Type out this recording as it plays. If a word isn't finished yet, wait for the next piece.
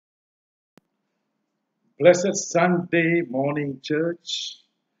Blessed Sunday morning, church,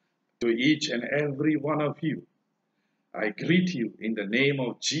 to each and every one of you. I greet you in the name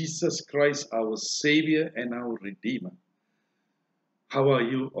of Jesus Christ, our Savior and our Redeemer. How are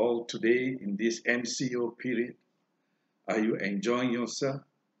you all today in this MCO period? Are you enjoying yourself?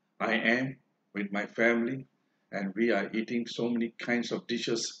 I am with my family, and we are eating so many kinds of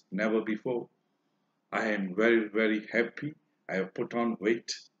dishes never before. I am very, very happy. I have put on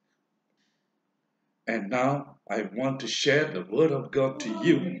weight. And now I want to share the Word of God to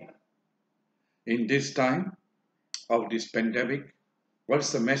you in this time of this pandemic.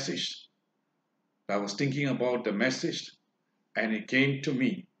 What's the message? I was thinking about the message and it came to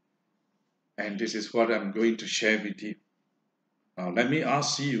me. And this is what I'm going to share with you. Now, let me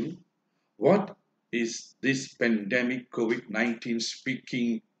ask you, what is this pandemic COVID-19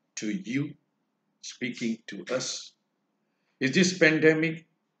 speaking to you, speaking to us? Is this pandemic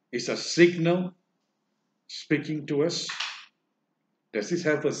is a signal speaking to us? Does this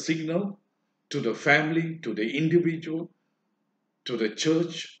have a signal to the family, to the individual, to the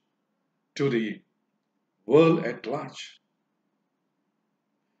church, to the world at large?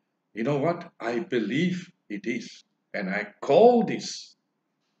 You know what? I believe it is. And I call this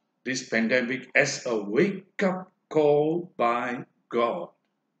pandemic as a wake-up call by God.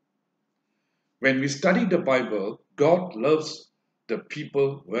 When we study the Bible, God loves the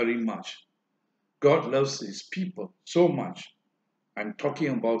people very much. God loves his people so much. I'm talking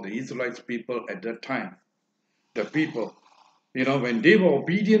about the Israelite people at that time. The people, when they were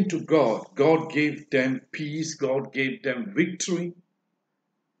obedient to God, God gave them peace, God gave them victory,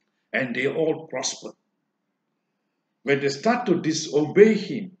 and they all prospered. When they start to disobey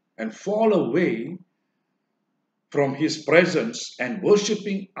him and fall away from his presence and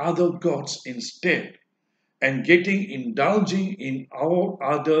worshipping other gods instead, and indulging in all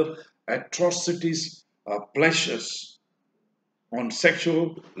other atrocities, pleasures on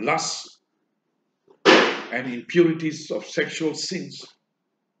sexual lust and impurities of sexual sins.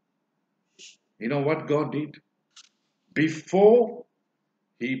 You know what God did? Before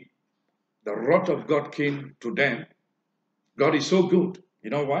the wrath of God came to them, God is so good. You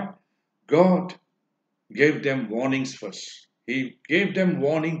know why? God gave them warnings first. He gave them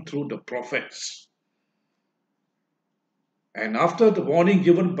warning through the prophets. And after the warning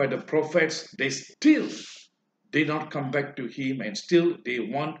given by the prophets, they still did not come back to him, and still they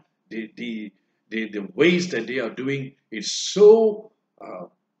want the ways that they are doing is so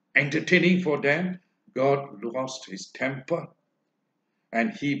entertaining for them. God lost his temper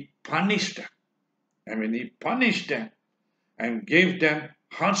and he punished them. And when he punished them and gave them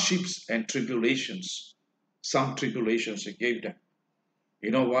hardships and tribulations, some tribulations he gave them.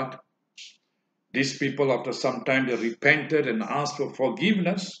 You know what? These people, after some time, they repented and asked for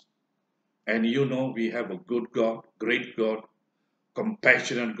forgiveness. And we have a good God, great God,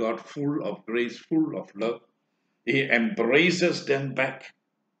 compassionate God, full of grace, full of love. He embraces them back.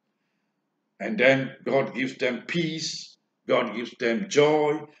 And then God gives them peace. God gives them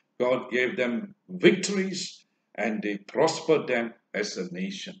joy. God gave them victories. And they prosper them as a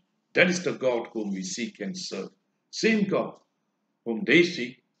nation. That is the God whom we seek and serve. Same God whom they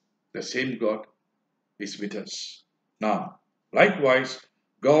seek, the same God is with us. Now, likewise,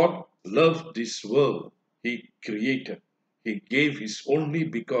 God loved this world he created. He gave his only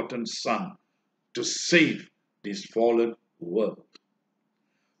begotten Son to save this fallen world.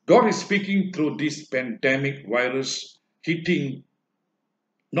 God is speaking through this pandemic virus hitting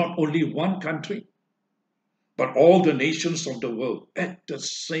not only one country, but all the nations of the world at the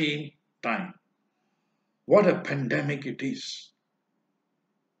same time. What a pandemic it is.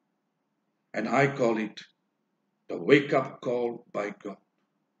 And I call it the wake-up call by God.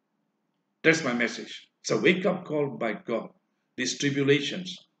 That's my message. It's a wake-up call by God. These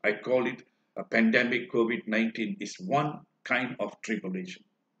tribulations, I call it a pandemic COVID-19, is one kind of tribulation.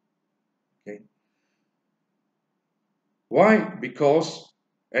 Okay? Why? Because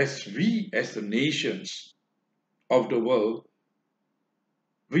as the nations of the world,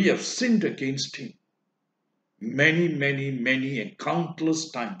 we have sinned against him many, many, many and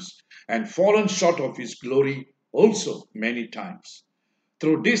countless times and fallen short of his glory also many times.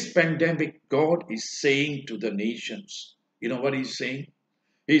 Through this pandemic, God is saying to the nations, you know what he's saying?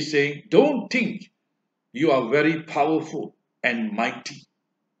 He's saying, don't think you are very powerful and mighty.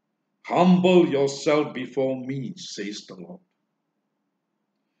 Humble yourself before me, says the Lord.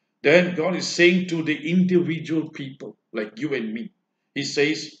 Then God is saying to the individual people like you and me, he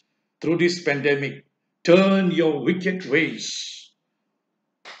says, through this pandemic, turn your wicked ways.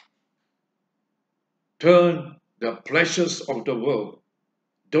 Turn the pleasures of the world.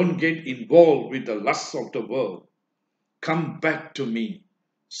 Don't get involved with the lusts of the world. Come back to me,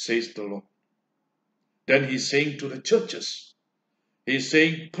 says the Lord. Then he's saying to the churches, he's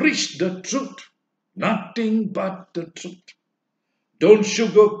saying, preach the truth, nothing but the truth. Don't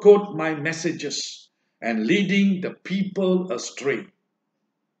sugarcoat my messages and leading the people astray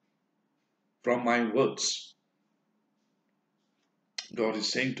from my words. God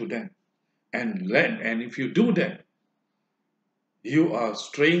is saying to them, and if you do that, you are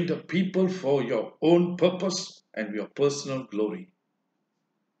straying the people for your own purpose and your personal glory.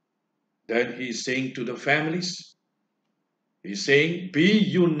 Then he is saying to the families, he's saying, be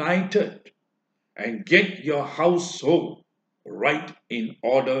united and get your household right in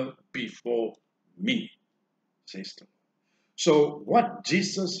order before me, says the Lord. So what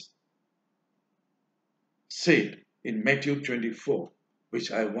Jesus said in Matthew 24,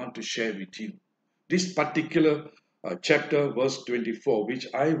 which I want to share with you, this particular chapter, verse 24, which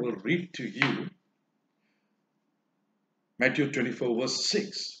I will read to you, Matthew 24, verse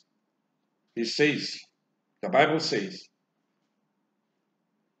 6. It says, the Bible says,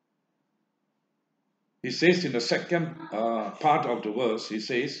 in the second part of the verse, he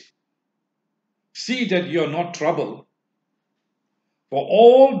says, see that you are not troubled. For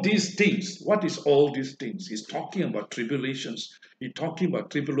all these things, what is all these things? He's talking about tribulations. He's talking about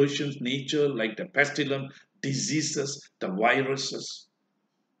tribulations, nature, like the pestilence, diseases, the viruses,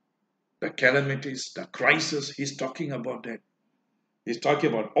 the calamities, the crisis. He's talking about that. He's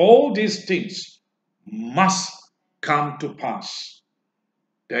talking about all these things must come to pass.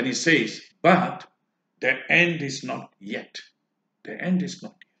 Then he says, but the end is not yet. The end is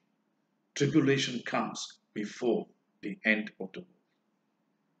not yet. Tribulation comes before the end of the world.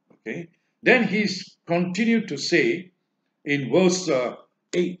 Okay. Then he's continued to say in verse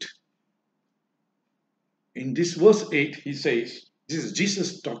 8. In this verse 8, he says, this is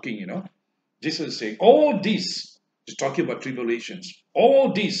Jesus talking, Jesus is saying, all these, he's talking about tribulations,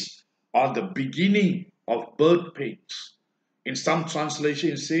 all these are the beginning of birth pains. In some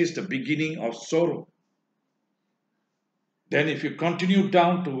translation, it says the beginning of sorrow. Then if you continue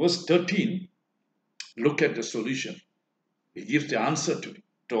down to verse 13, look at the solution. He gives the answer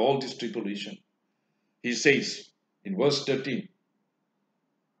to all this tribulation. He says in verse 13,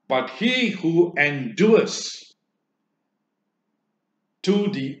 but he who endures to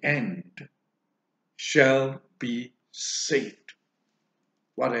the end shall be saved.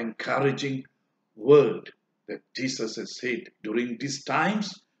 What an encouraging word that Jesus has said during these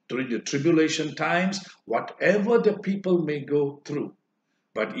times, during the tribulation times, whatever the people may go through.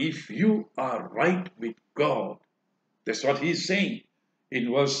 But if you are right with God, that's what he's saying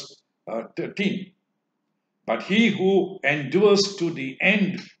in verse 13. But he who endures to the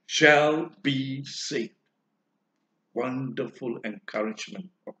end shall be saved. Wonderful encouragement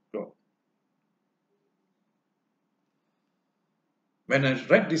of God. When I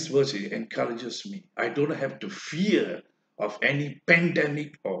read this verse, it encourages me. I don't have to fear of any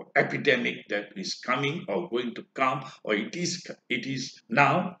pandemic or epidemic that is coming or going to come, or it is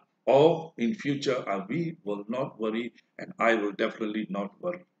now or in future. We will not worry, and I will definitely not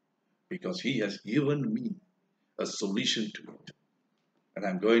worry, because he has given me a solution to it, and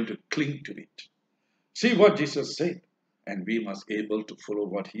I'm going to cling to it. See what Jesus said, and we must be able to follow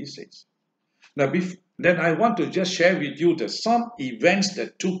what he says. Now, then I want to just share with you some events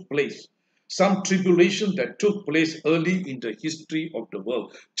that took place, some tribulations that took place early in the history of the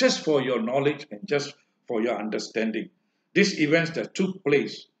world, just for your knowledge and just for your understanding. These events that took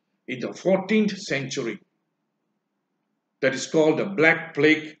place in the 14th century, that is called the Black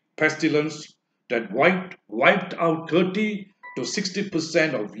Plague pestilence, that wiped out 30 to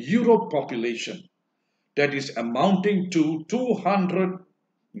 60% of Europe population, that is amounting to 200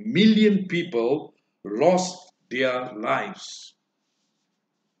 million people lost their lives.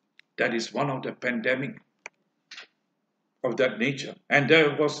 That is one of the pandemic of that nature. And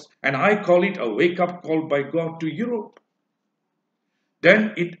I call it a wake-up call by God to Europe.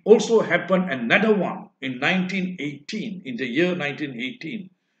 Then it also happened another one in 1918, in the year 1918.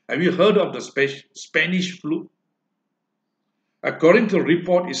 Have you heard of the Spanish flu? According to the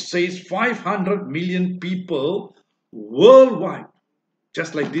report, it says 500 million people worldwide,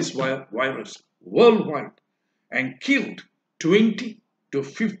 just like this virus, worldwide, and killed 20 to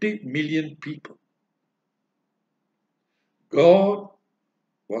 50 million people. God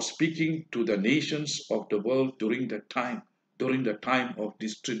was speaking to the nations of the world during the time of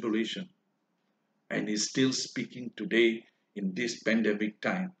this tribulation, and is still speaking today in this pandemic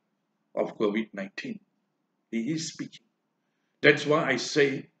time of COVID-19. He is speaking. That's why I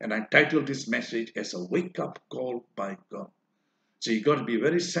say, and I titled this message as a wake-up call by God. So you got to be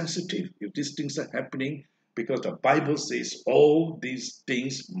very sensitive if these things are happening, because the Bible says all these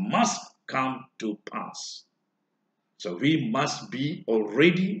things must come to pass. So we must be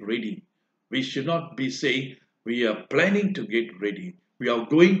already ready. We should not be saying we are planning to get ready. We are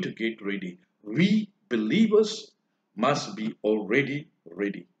going to get ready. We believers must be already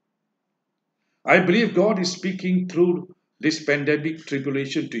ready. I believe God is speaking through this pandemic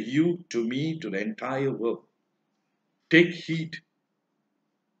tribulation to you, to me, to the entire world. Take heed.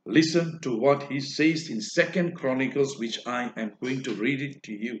 Listen to what he says in Second Chronicles, which I am going to read it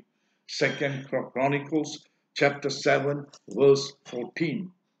to you. Second Chronicles chapter 7 verse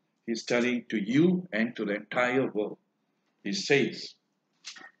 14. He's telling to you and to the entire world. He says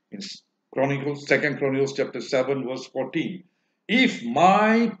in Second Chronicles chapter 7 verse 14, if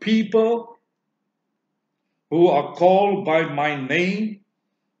my people who are called by my name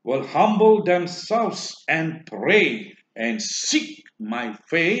will humble themselves and pray and seek my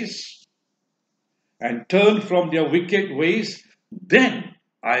face and turn from their wicked ways, then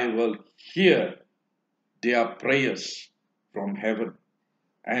I will hear their prayers from heaven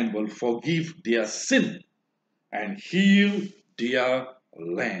and will forgive their sin and heal their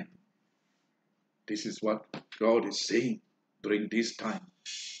land. This is what God is saying during this time.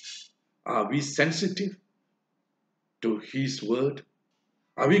 Are we sensitive to His word?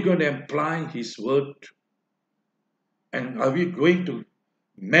 Are we going to apply His word? And are we going to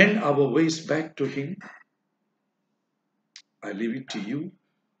mend our ways back to Him? I leave it to you.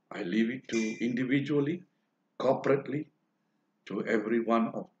 I leave it to individually, corporately, to every one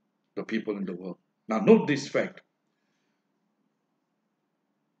of the people in the world. Now note this fact.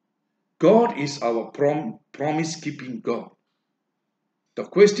 God is our promise-keeping God. The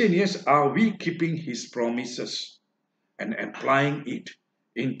question is, are we keeping His promises and applying it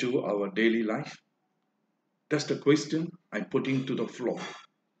into our daily life? That's the question I'm putting to the floor.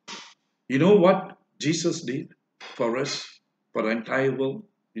 You know what Jesus did for us, for the entire world?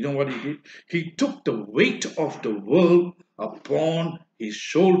 You know what He did? He took the weight of the world upon His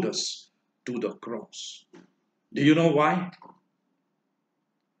shoulders to the cross. Do you know why?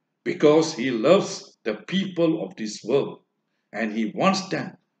 Because He loves the people of this world and He wants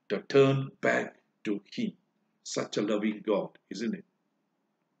them to turn back to Him. Such a loving God, isn't it?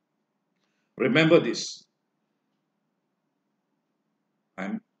 Remember this.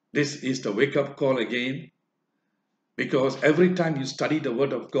 This is the wake-up call again, because every time you study the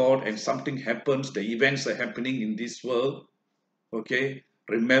Word of God and something happens, the events are happening in this world, okay,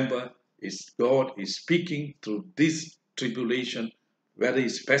 remember, God is speaking through this tribulation, whether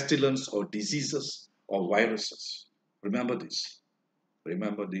it's pestilence or diseases or viruses. Remember this.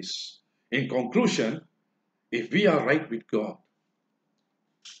 Remember this. In conclusion, if we are right with God,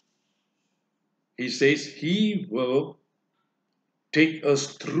 He says He will take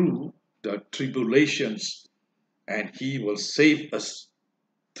us through the tribulations and He will save us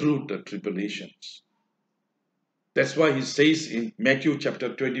through the tribulations. That's why He says in Matthew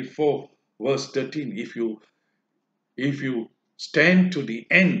chapter 24 verse 13, if you stand to the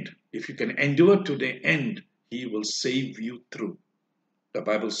end, if you can endure to the end, He will save you through. The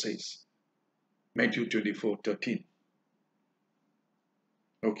Bible says, Matthew 24:13.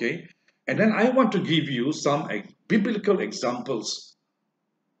 Okay? And then I want to give you some biblical examples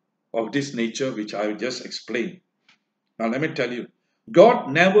of this nature which I will just explain. Now let me tell you,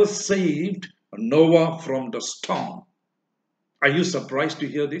 God never saved Noah from the storm. Are you surprised to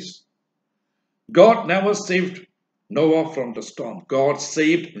hear this? God never saved Noah from the storm. God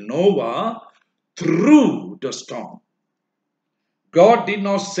saved Noah through the storm. God did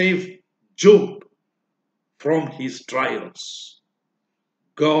not save Job from his trials.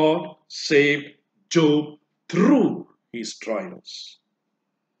 God saved Job through his trials.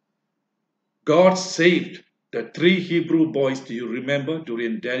 God saved the 3 Hebrew boys, do you remember,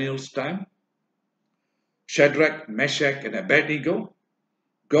 during Daniel's time? Shadrach, Meshach, and Abednego.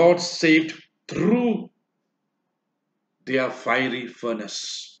 God saved through their fiery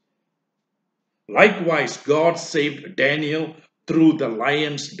furnace. Likewise, God saved Daniel through the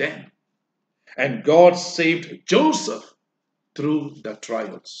lion's den. And God saved Joseph through the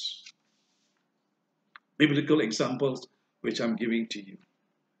trials. Biblical examples which I'm giving to you.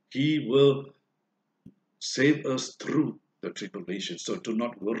 He will save us through the tribulation. So do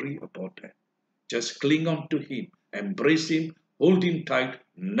not worry about that. Just cling on to Him. Embrace Him. Hold Him tight.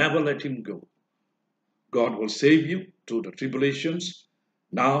 Never let Him go. God will save you through the tribulations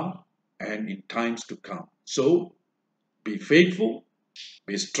now and in times to come. So be faithful.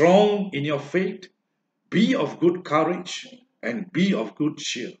 Be strong in your faith. Be of good courage and be of good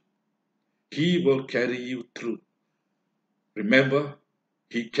cheer. He will carry you through. Remember,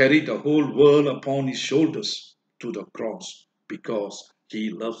 he carried the whole world upon his shoulders to the cross because he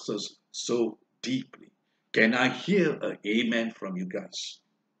loves us so deeply. Can I hear an amen from you guys?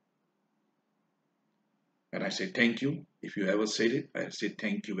 And I say thank you. If you ever said it, I say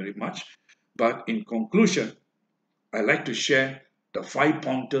thank you very much. But in conclusion, I like to share the 5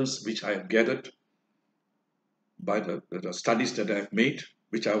 pointers which I have gathered by the studies that I have made,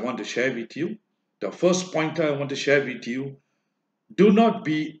 which I want to share with you. The first pointer I want to share with you: do not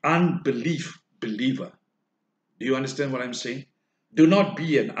be unbelief believer. Do you understand what I'm saying? Do not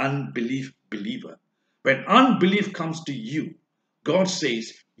be an unbelief believer. When unbelief comes to you, God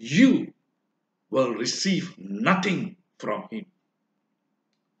says you will receive nothing from him.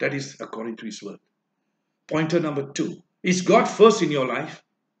 That is according to his word. Pointer number 2. Is God first in your life?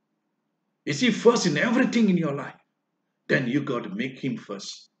 Is he first in everything in your life? Then you got to make him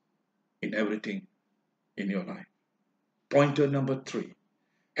first in everything in your life. Pointer number 3.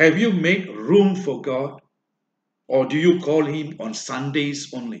 Have you made room for God, or do you call him on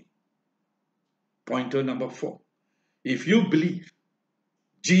Sundays only? Pointer number 4. If you believe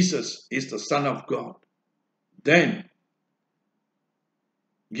Jesus is the Son of God, then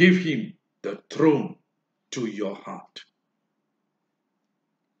give him the throne to your heart.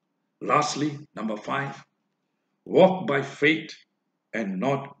 Lastly, number 5, walk by faith and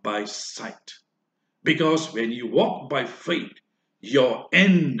not by sight. Because when you walk by faith, your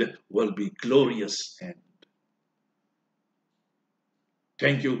end will be glorious end.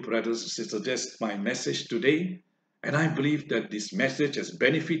 Thank you, brothers and sisters. That's my message today. And I believe that this message has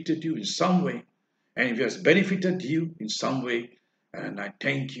benefited you in some way. And if it has benefited you in some way, and I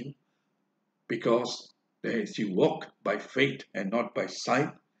thank you, because as you walk by faith and not by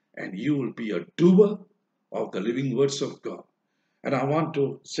sight, and you will be a doer of the living words of God. And I want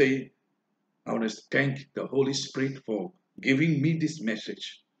to thank the Holy Spirit for giving me this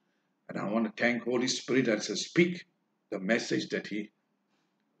message. And I want to thank Holy Spirit as I speak the message that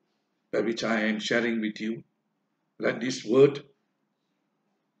which I am sharing with you. Let this word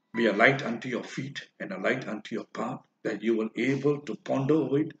be a light unto your feet and a light unto your path, that you will be able to ponder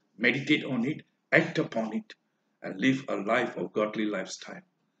over it, meditate on it, act upon it, and live a life of godly lifestyle.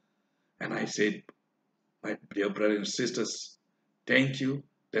 And I said, my dear brothers and sisters, thank you.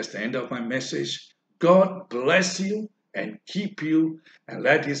 That's the end of my message. God bless you and keep you, and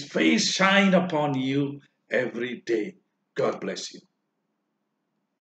let his face shine upon you every day. God bless you.